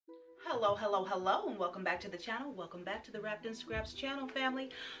Hello, hello, hello, and welcome back to the channel. Welcome back to the Wrapped in Scraps channel, family.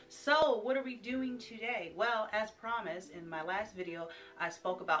 So what are we doing today? Well, as promised, in my last video I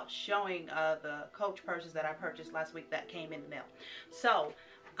spoke about showing the Coach purses that I purchased last week that came in the mail. So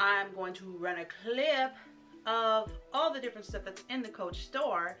I'm going to run a clip of all the different stuff that's in the Coach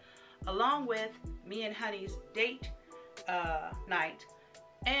store, along with me and Honey's date night,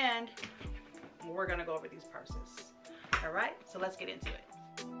 and we're gonna go over these purses. All right, so let's get into it.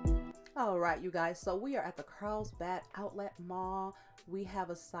 All right, you guys, so we are at the Carlsbad outlet mall. We have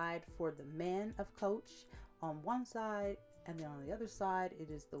a side for the men of Coach on one side, and then on the other side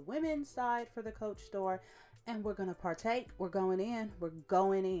it is the women's side for the Coach store, and we're gonna partake. We're going in.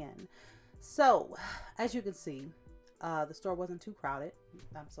 So as you can see, the store wasn't too crowded.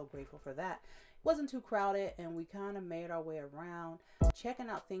 I'm so grateful for that. It wasn't too crowded, and we kind of made our way around, checking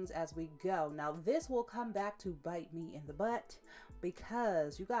out things as we go. Now this will come back to bite me in the butt,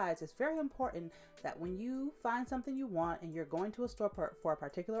 because you guys, it's very important that when you find something you want and you're going to a store for a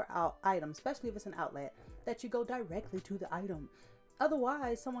particular item, especially if it's an outlet, that you go directly to the item.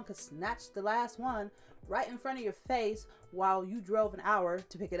 Otherwise, someone could snatch the last one right in front of your face while you drove an hour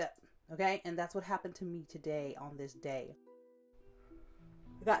to pick it up. Okay, and that's what happened to me today on this day.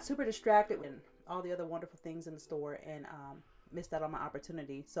 I got super distracted with all the other wonderful things in the store and missed out on my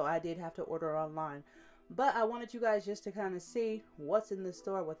opportunity. So I did have to order online. But I wanted you guys just to kind of see what's in the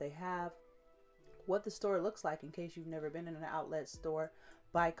store, what they have, what the store looks like in case you've never been in an outlet store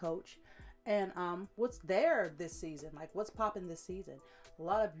by Coach, and what's there this season, like what's popping this season. A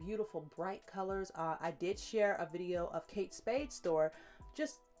lot of beautiful bright colors. I did share a video of Kate Spade's store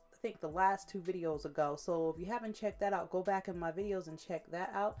just I think the last 2 videos ago, so if you haven't checked that out, go back in my videos and check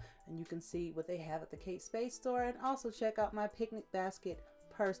that out, and you can see what they have at the Kate Spade store, and also check out my picnic basket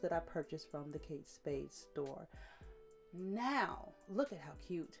purse that I purchased from the Kate Spade store. Now look at how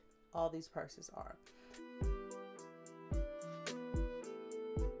cute all these purses are.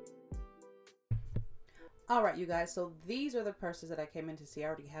 All right, you guys, so these are the purses that I came in to see. I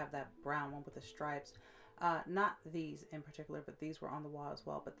already have that brown one with the stripes. Not these in particular, but these were on the wall as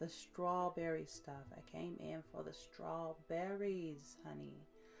well. But the strawberry stuff, I came in for the strawberries, honey.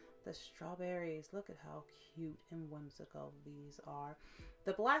 The strawberries. Look at how cute and whimsical these are.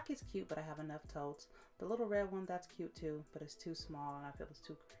 The black is cute, but I have enough totes. The little red one, that's cute too, but it's too small and I feel it's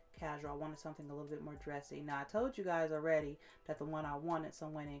too casual. I wanted something a little bit more dressy. Now I told you guys already that the one I wanted,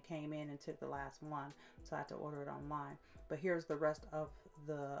 someone in came in and took the last one, so I had to order it online. But here's the rest of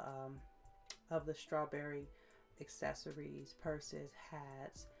the strawberry accessories, purses,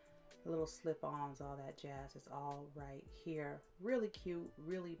 hats, little slip-ons, all that jazz. It's all right here. Really cute,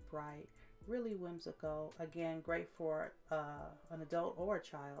 really bright, really whimsical. Again, great for an adult or a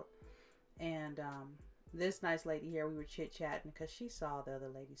child. And this nice lady here, we were chit-chatting because she saw the other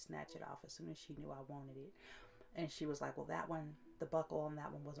lady snatch it off as soon as she knew I wanted it. And she was like, well, that one, the buckle on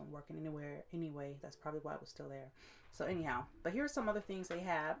that one wasn't working anywhere anyway. That's probably why it was still there. So anyhow, but here's some other things they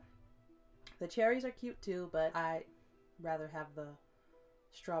have. The cherries are cute too, but I'd rather have the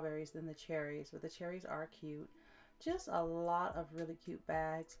strawberries than the cherries, but the cherries are cute. Just a lot of really cute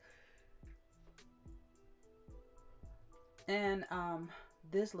bags. And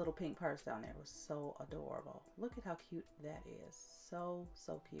this little pink purse down there was so adorable. Look at how cute that is. So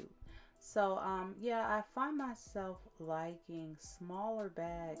cute. So yeah, I find myself liking smaller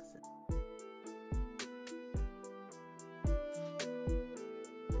bags.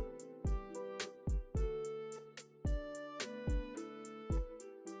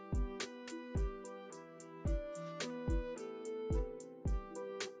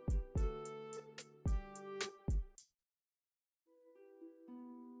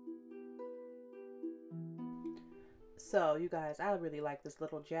 So you guys, I really like this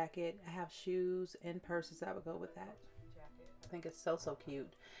little jacket. I have shoes and purses that would go with that jacket. I think it's so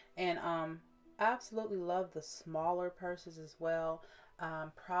cute. And I absolutely love the smaller purses as well.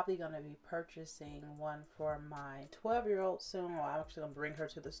 I'm probably going to be purchasing one for my 12-year-old soon. Or I'm actually going to bring her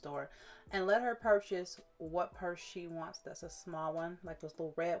to the store and let her purchase what purse she wants. That's a small one, like those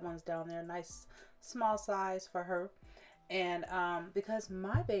little red ones down there. Nice small size for her. And because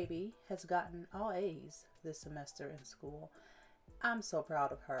my baby has gotten all A's this semester in school, I'm so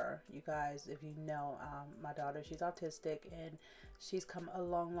proud of her. You guys, if you know my daughter, she's autistic and she's come a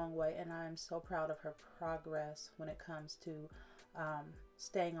long way, and I'm so proud of her progress when it comes to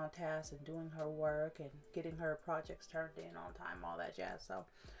staying on task and doing her work and getting her projects turned in on time, all that jazz. So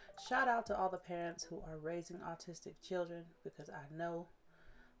shout out to all the parents who are raising autistic children, because I know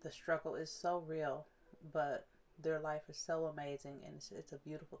the struggle is so real, but their life is so amazing, and it's a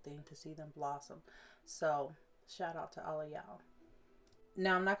beautiful thing to see them blossom. So shout out to all of y'all.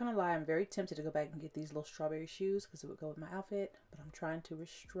 Now, I'm not going to lie, I'm very tempted to go back and get these little strawberry shoes because it would go with my outfit, but I'm trying to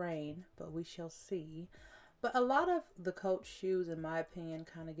restrain, but we shall see. But a lot of the Coach shoes, in my opinion,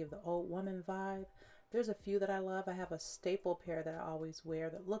 kind of give the old woman vibe. There's a few that I love. I have a staple pair that I always wear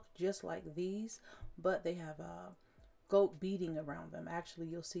that look just like these, but they have gold beading around them. Actually,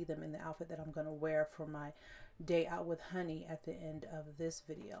 you'll see them in the outfit that I'm going to wear for my day out with Honey at the end of this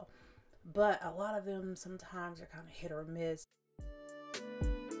video. But a lot of them sometimes are kind of hit or miss.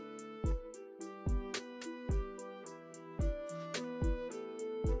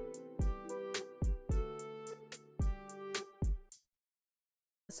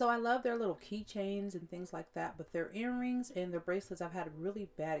 So I love their little keychains and things like that, but their earrings and their bracelets, I've had really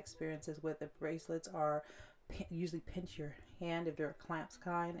bad experiences with. The bracelets are usually pinch your hand if they're a clamps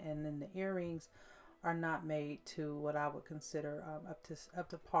kind, and then the earrings are not made to what I would consider up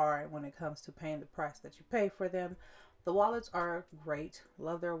to par when it comes to paying the price that you pay for them. The wallets are great.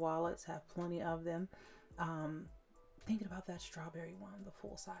 Love their wallets. Have plenty of them. Thinking about that strawberry one, the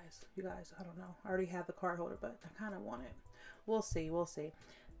full size. You guys, I don't know. I already have the card holder, but I kind of want it. We'll see. We'll see.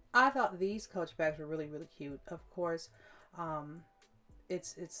 I thought these Coach bags were really, really cute. Of course,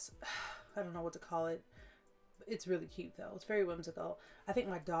 it's I don't know what to call it. It's really cute though. It's very whimsical. I think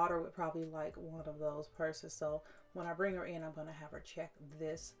my daughter would probably like one of those purses. So when I bring her in, I'm going to have her check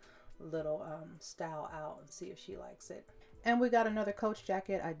this little style out and see if she likes it. And we got another Coach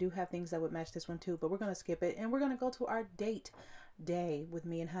jacket. I do have things that would match this one too, but we're going to skip it. And we're going to go to our date day with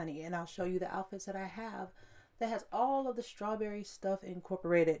me and Honey. And I'll show you the outfits that I have that has all of the strawberry stuff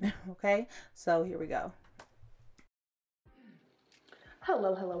incorporated. Okay, so here we go.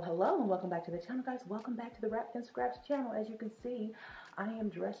 Hello, and welcome back to the channel, guys. Welcome back to the Wrapped and Scraps channel. As you can see, I am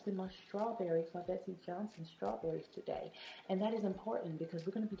dressed in my strawberries, my Betsy Johnson strawberries today. And that is important because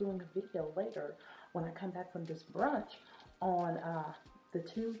we're going to be doing a video later when I come back from this brunch on the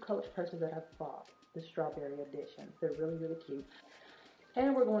two Coach purses that I bought, the strawberry edition. They're really, really cute.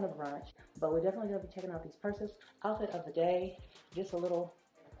 And we're going to brunch, but we're definitely going to be checking out these purses. Outfit of the day, just a little.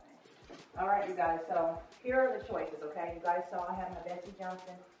 All right, you guys, so here are the choices, okay? You guys saw I have my Betsy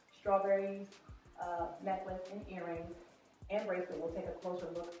Johnson strawberries necklace and earrings and bracelet. We'll take a closer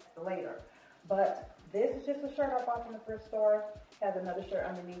look later. But this is just a shirt I bought from the thrift store. Has another shirt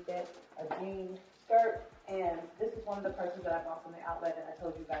underneath it, a jean skirt, and this is one of the purses that I bought from the outlet that I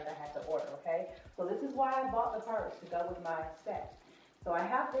told you guys I had to order, okay? So this is why I bought the purse, to go with my set. So I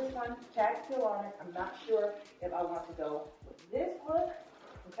have this one, tag still on it. I'm not sure if I want to go with this look,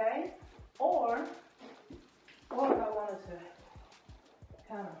 okay? Or if I wanted to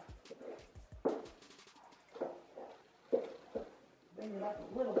kind of bring it up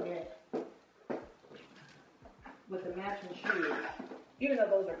a little bit with the matching shoes. Even though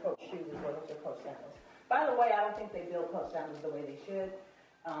those are Coach shoes as well, those are Coach sandals. By the way, I don't think they build Coach sandals the way they should.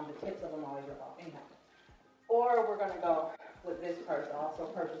 The tips of them always rip off anyhow. Or we're going to go with this purse. I also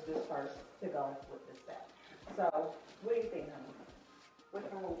purchased this purse to go with this set. So, what do you think, honey? Which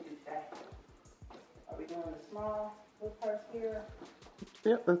one will we do today? Are we doing the small little purse here?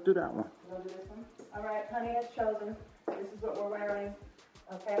 Yep, let's do that one. We'll do this one? All right, Honey has chosen. This is what we're wearing.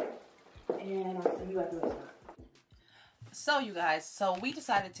 Okay? And I'll see you at the restaurant. So, you guys, so we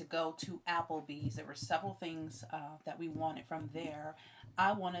decided to go to Applebee's. There were several things that we wanted from there.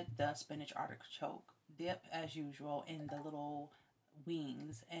 I wanted the spinach artichoke dip, as usual, in the little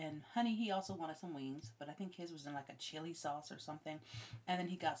wings, and Honey, he also wanted some wings, but I think his was in like a chili sauce or something. And then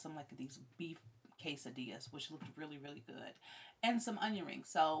he got some like these beef quesadillas, which looked really, really good, and some onion rings.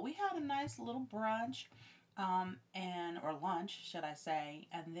 So we had a nice little brunch, or lunch, should I say,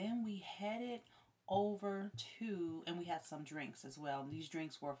 and then we headed over to, and we had some drinks as well. These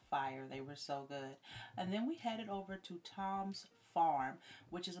drinks were fire. They were so good. And then we headed over to Tom's Farm,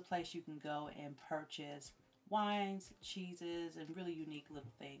 which is a place you can go and purchase wines, cheeses, and really unique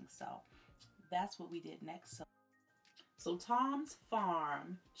little things. So that's what we did next. So Tom's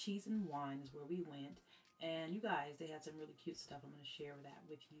Farm, cheese and wine is where we went. And you guys, they had some really cute stuff. I'm going to share that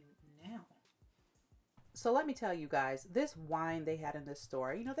with you now. So let me tell you guys, this wine they had in this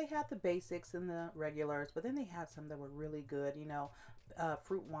store, you know, they had the basics and the regulars, but then they had some that were really good, you know,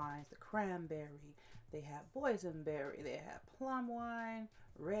 fruit wines, the cranberry, they had boysenberry, they had plum wine,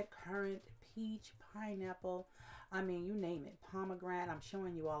 red currant, peach, pineapple, I mean, you name it, pomegranate, I'm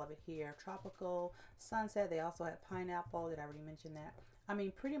showing you all of it here, tropical, sunset, they also had pineapple, did I already mention that? I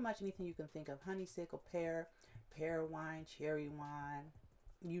mean, pretty much anything you can think of, honeysuckle, pear wine, cherry wine,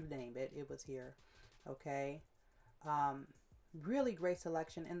 you name it, it was here. Okay, really great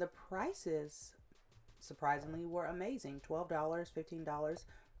selection, and the prices surprisingly were amazing. $12, $15.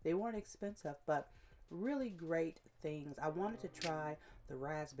 They weren't expensive, but really great things. I wanted to try the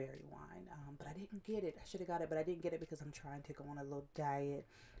raspberry wine, but I didn't get it. I should have got it, but I didn't get it because I'm trying to go on a little diet.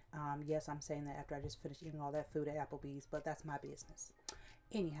 Yes, I'm saying that after I just finished eating all that food at Applebee's, but that's my business.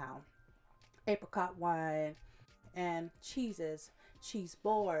 Anyhow, apricot wine and cheeses, cheese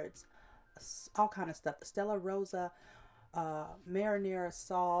boards, all kind of stuff. The Stella Rosa marinara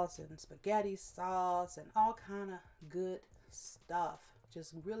sauce and spaghetti sauce and all kind of good stuff.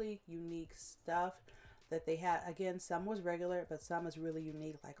 Just really unique stuff that they had. Again, some was regular, but some is really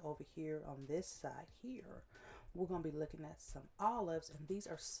unique. Like over here on this side here, we're going to be looking at some olives, and these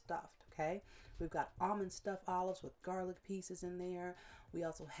are stuffed. Okay, we've got almond stuffed olives with garlic pieces in there. We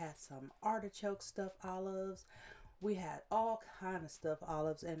also had some artichoke stuffed olives. We had all kind of stuffed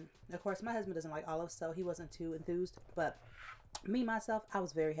olives, and of course my husband doesn't like olives, so he wasn't too enthused, but me myself, I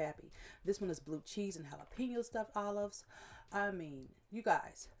was very happy. This one is blue cheese and jalapeno stuffed olives. I mean, you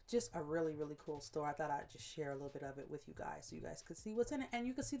guys, just a really cool store. I thought I'd just share a little bit of it with you guys so you guys could see what's in it, and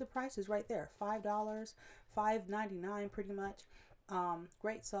you can see the prices right there. $5, $5.99 pretty much.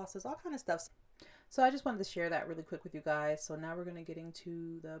 Great sauces, all kind of stuff. So I just wanted to share that really quick with you guys. So now we're going to get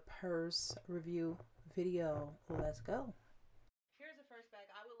into the purse review video. Let's go. Here's the first bag.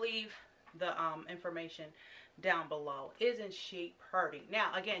 I will leave the information down below. Isn't she pretty?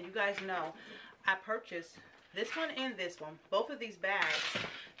 Now again, you guys know I purchased this one and this one, both of these bags,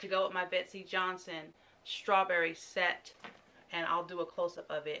 to go with my Betsy Johnson strawberry set, and I'll do a close-up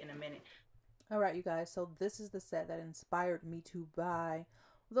of it in a minute. All right, you guys, so this is the set that inspired me to buy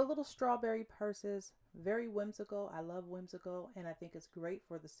the little strawberry purses. Very whimsical. I love whimsical, and I think it's great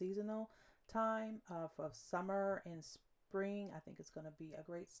for the seasonal time for summer and spring. I think it's going to be a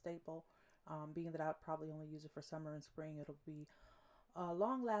great staple. Being that I'll probably only use it for summer and spring, it'll be a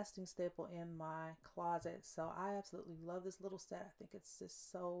long-lasting staple in my closet. So I absolutely love this little set. I think it's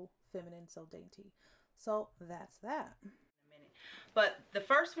just so feminine, so dainty. So that's that. But the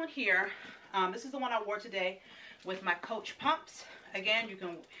first one here, this is the one I wore today with my Coach pumps. Again, you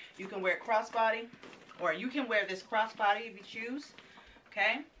can wear it crossbody, or you can wear this crossbody if you choose.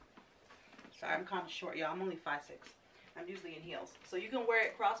 Okay. Sorry, I'm kind of short, y'all. I'm only 5'6". I'm usually in heels. So you can wear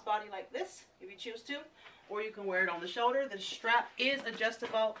it crossbody like this if you choose to, or you can wear it on the shoulder. The strap is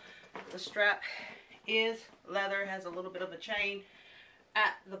adjustable. The strap is leather, has a little bit of a chain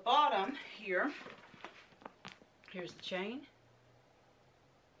at the bottom here. Here's the chain.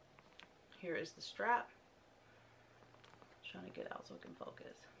 Here is the strap. Trying to get out so it can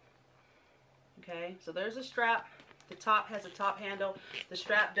focus. Okay, so there's a strap. The top has a top handle. The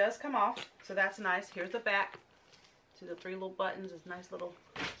strap does come off, so that's nice. Here's the back. See the 3 little buttons, there's nice little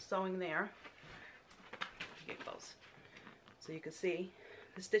sewing there. Get close so you can see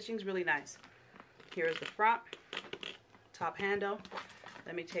the stitching's really nice. Here's the front, top handle.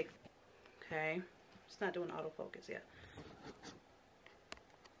 Let me take, okay, it's not doing autofocus yet.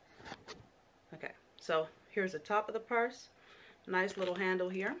 Okay, so here's the top of the purse. Nice little handle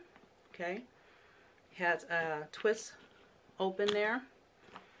here. Okay, it has a twist open there.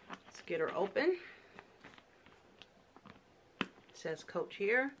 Let's get her open. Says Coach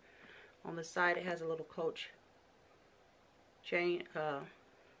here. On the side it has a little Coach chain,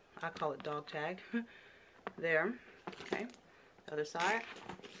 I call it dog tag there. Okay, the other side,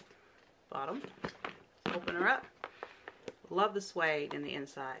 bottom. Open her up. Love the suede in the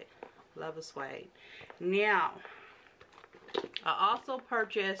inside. Love the suede. Now I also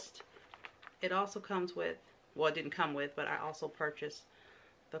purchased, it also comes with, well, it didn't come with, but I also purchased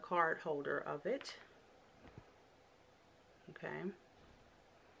the card holder of it. Okay,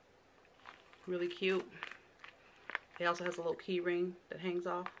 really cute. It also has a little key ring that hangs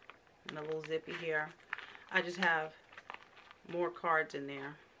off and a little zippy here. I just have more cards in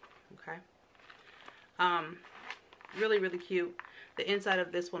there. Okay, really cute. The inside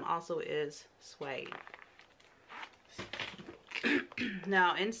of this one also is suede.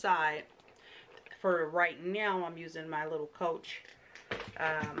 Now inside, for right now, I'm using my little Coach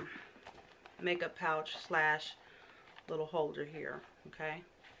makeup pouch slash little holder here. Okay,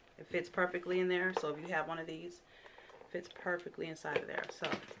 it fits perfectly in there. So if you have one of these, it fits perfectly inside of there. So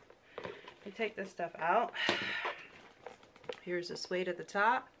you take this stuff out. Here's the suede at the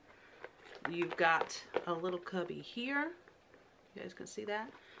top. You've got a little cubby here. You guys can see that.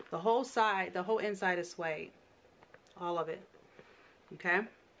 The whole side, the whole inside is suede. All of it. Okay,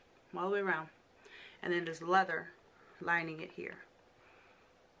 all the way around. And then there's leather lining it here.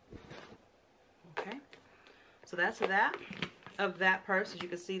 Okay, so that's that of that purse. As you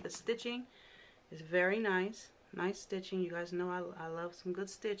can see, the stitching is very nice. Nice stitching. You guys know I love some good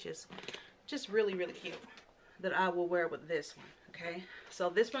stitches. Just really cute. That I will wear with this one. Okay, so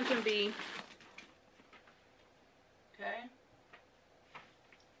this one can be, okay,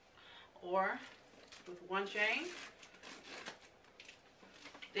 or with one chain,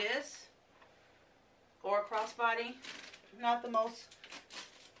 this, or a crossbody. Not the most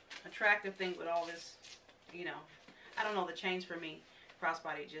attractive thing with all this, you know. I don't know, the chains for me,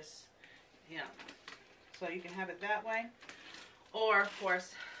 crossbody just, you know. So you can have it that way. Or, of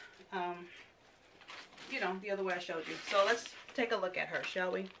course, you know, the other way I showed you. So let's take a look at her,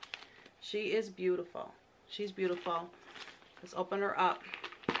 shall we? She is beautiful. She's beautiful. Let's open her up.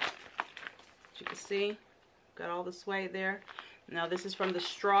 As you can see, got all the suede there. Now this is from the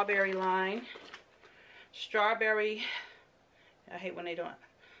strawberry line. Strawberry, I hate when they don't,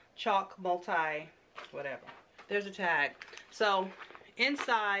 chalk multi, whatever. There's a tag. So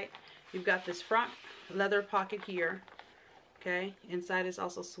inside, you've got this front leather pocket here. Okay, inside is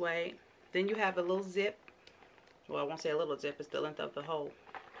also suede. Then you have a little zip. Well, I won't say a little zip, it's the length of the whole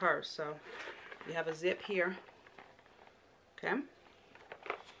purse. So you have a zip here. Okay.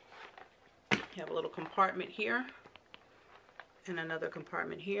 You have a little compartment here. And another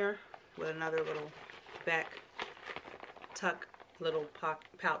compartment here with another little back tuck little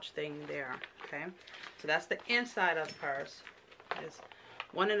pouch thing there. Okay. So that's the inside of the purse. There's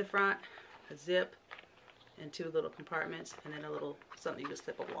one in the front, a zip, and two little compartments, and then a little something you can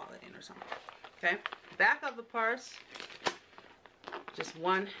slip a wallet in or something. Okay, back of the purse, just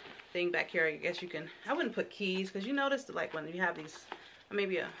one thing back here. I guess you can, I wouldn't put keys, because you notice that, like, when you have these,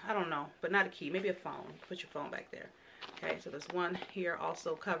 maybe a, I don't know, but not a key, maybe a phone. Put your phone back there. Okay, so there's one here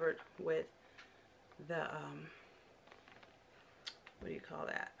also covered with the what do you call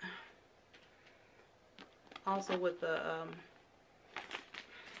that, also with the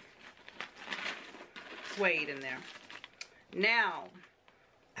suede in there. Now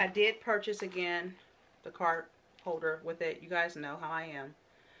I did purchase again the card holder with it. You guys know how I am.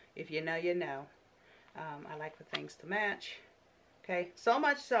 If you know, you know. I like for things to match. Okay, so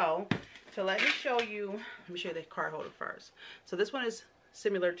much so to let me show you. Let me show you the card holder first. So this one is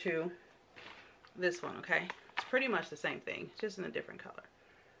similar to this one. Okay, it's pretty much the same thing, just in a different color.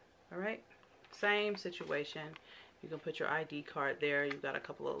 All right, same situation. You can put your ID card there. You've got a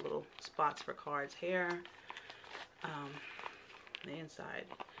couple of little spots for cards here. The inside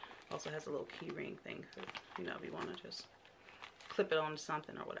also has a little key ring thing, so, you know, if you want to just clip it on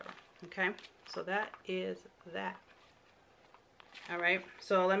something or whatever. Okay, so that is that. All right,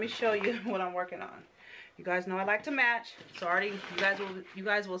 so let me show you what I'm working on. You guys know I like to match, so already you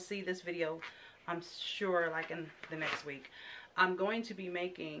guys will see this video, I'm sure, like in the next week. I'm going to be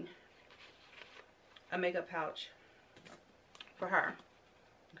making a makeup pouch for her.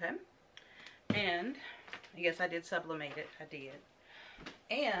 Okay, and yes, I did sublimate it. I did.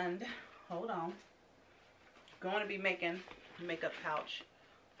 And hold on, going to be making a makeup pouch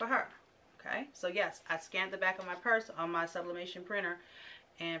for her. Okay, so yes, I scanned the back of my purse on my sublimation printer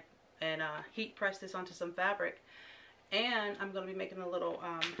and heat pressed this onto some fabric, and I'm going to be making a little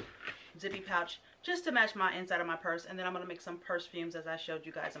zippy pouch just to match my inside of my purse. And then I'm going to make some perfumes, as I showed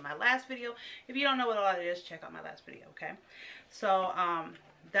you guys in my last video. If you don't know what all that is, check out my last video. Okay, so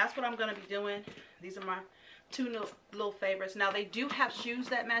that's what I'm going to be doing. These are my two little favorites. Now they do have shoes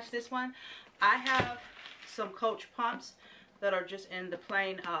that match this one. I have some Coach pumps that are just in the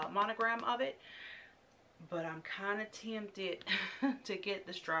plain monogram of it, but I'm kind of tempted to get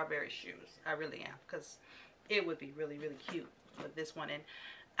the strawberry shoes. I really am, because it would be really, really cute with this one and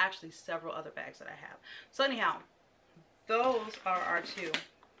actually several other bags that I have. So anyhow, those are our two.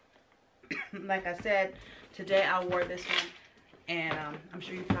 Like I said, today I wore this one, and I'm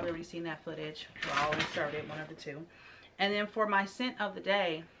sure you've probably already seen that footage. I'll insert it, one of the two. And then for my scent of the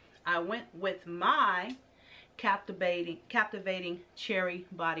day, I went with my captivating cherry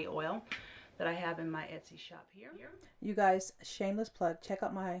body oil that I have in my Etsy shop here. You guys, shameless plug, check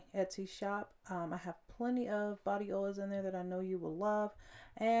out my Etsy shop. I have plenty of body oils in there that I know you will love,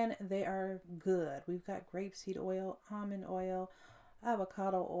 and they are good. We've got grapeseed oil, almond oil,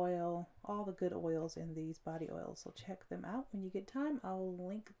 avocado oil, all the good oils in these body oils. So check them out when you get time. I'll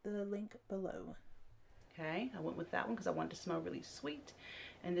link the link below. Okay, I went with that one because I wanted to smell really sweet,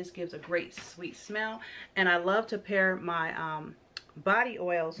 and this gives a great sweet smell. And I love to pair my body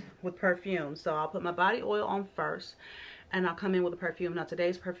oils with perfume. So I'll put my body oil on first, and I'll come in with a perfume. Now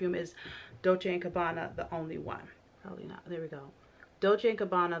today's perfume is Dolce & Gabbana, The Only One. Probably not. There we go. Dolce &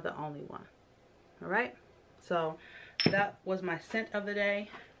 Gabbana, The Only One. All right. So that was my scent of the day.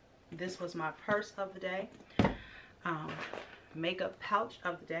 This was my purse of the day. Makeup pouch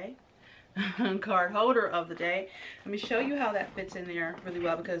of the day. Card holder of the day. Let me show you how that fits in there really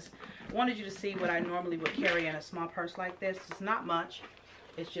well, because I wanted you to see what I normally would carry in a small purse like this. It's not much.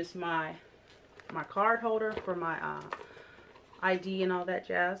 It's just my card holder for my ID and all that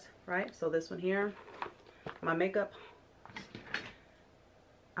jazz, right? So this one here, my makeup.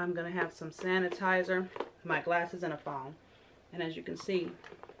 I'm gonna have some sanitizer, my glasses, and a phone. And as you can see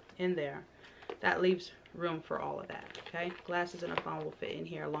in there, that leaves room for all of that, okay? Glasses and a phone will fit in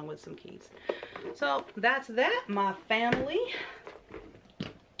here along with some keys. So that's that, my family.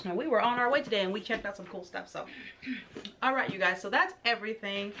 And we were on our way today and we checked out some cool stuff. So all right, you guys, so that's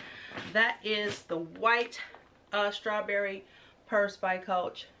everything. That is the white strawberry purse by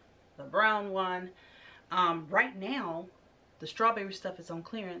Coach, the brown one. Right now the strawberry stuff is on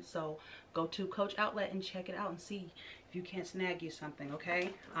clearance, so go to Coach Outlet and check it out and see if you can't snag you something, okay?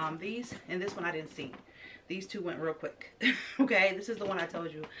 These and this one I didn't see. These two went real quick. Okay, this is the one I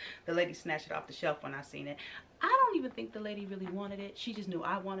told you the lady snatched it off the shelf when I seen it. I don't even think the lady really wanted it. She just knew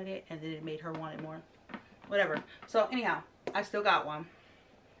I wanted it, and then it made her want it more. Whatever. So anyhow, I still got one.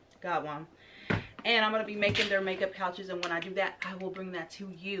 And I'm gonna be making their makeup pouches, and when I do that, I will bring that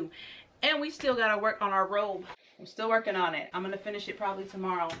to you. And we still gotta work on our robe. I'm still working on it. I'm gonna finish it probably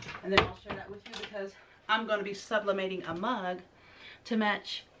tomorrow, and then I'll share that with you because I'm gonna be sublimating a mug to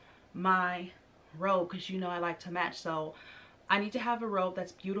match my robe, because you know I like to match. So I need to have a robe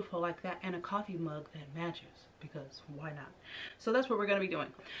that's beautiful like that and a coffee mug that matches, because why not? So that's what we're going to be doing.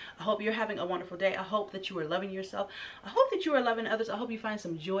 I hope you're having a wonderful day. I hope that you are loving yourself. I hope that you are loving others. I hope you find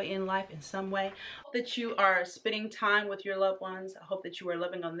some joy in life in some way. I hope that you are spending time with your loved ones. I hope that you are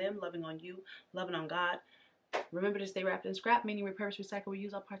loving on them, loving on you, loving on God. Remember to stay wrapped in scrap, meaning repurpose, recycle,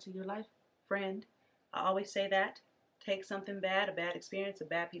 reuse all parts of your life. Friend, I always say that. Take something bad, a bad experience, a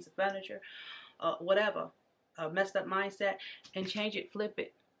bad piece of furniture, whatever, a messed up mindset, and change it, flip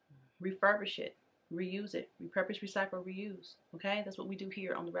it, refurbish it, reuse it, repurpose, recycle, reuse. Okay, that's what we do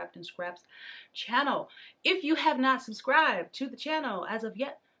here on the Wrapped in Scraps channel. If you have not subscribed to the channel as of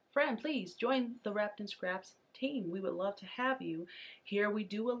yet, friend, please join the Wrapped in Scraps team. We would love to have you here. We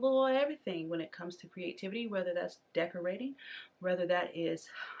do a little everything when it comes to creativity, whether that's decorating, whether that is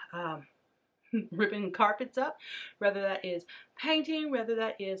ripping carpets up, whether that is painting, whether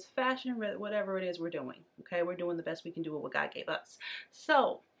that is fashion, whatever it is we're doing. Okay, we're doing the best we can do with what God gave us.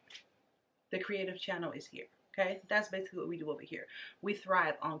 So the creative channel is here. Okay, that's basically what we do over here. We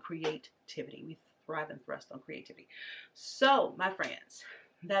thrive on creativity. We thrive and thrust on creativity. So my friends,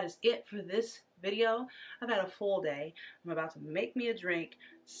 that is it for this video. I've had a full day. I'm about to make me a drink,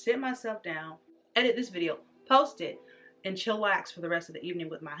 sit myself down, edit this video, post it, and chillax for the rest of the evening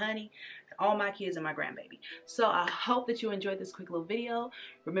with my honey, all my kids, and my grandbaby. So I hope that you enjoyed this quick little video.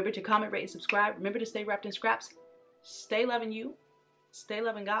 Remember to comment, rate, and subscribe. Remember to stay wrapped in scraps. Stay loving you. Stay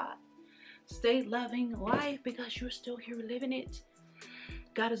loving God. Stay loving life, because you're still here living it.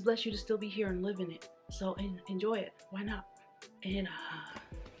 God has blessed you to still be here and living it. So enjoy it. Why not? And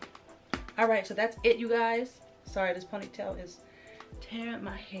all right, so that's it, you guys. Sorry, this ponytail is tearing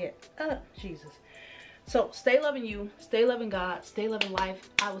my head up. Jesus. So stay loving you, stay loving God, stay loving life.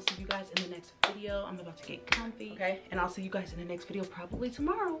 I will see you guys in the next video. I'm about to get comfy, okay? And I'll see you guys in the next video probably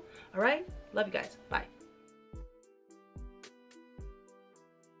tomorrow. All right? Love you guys. Bye.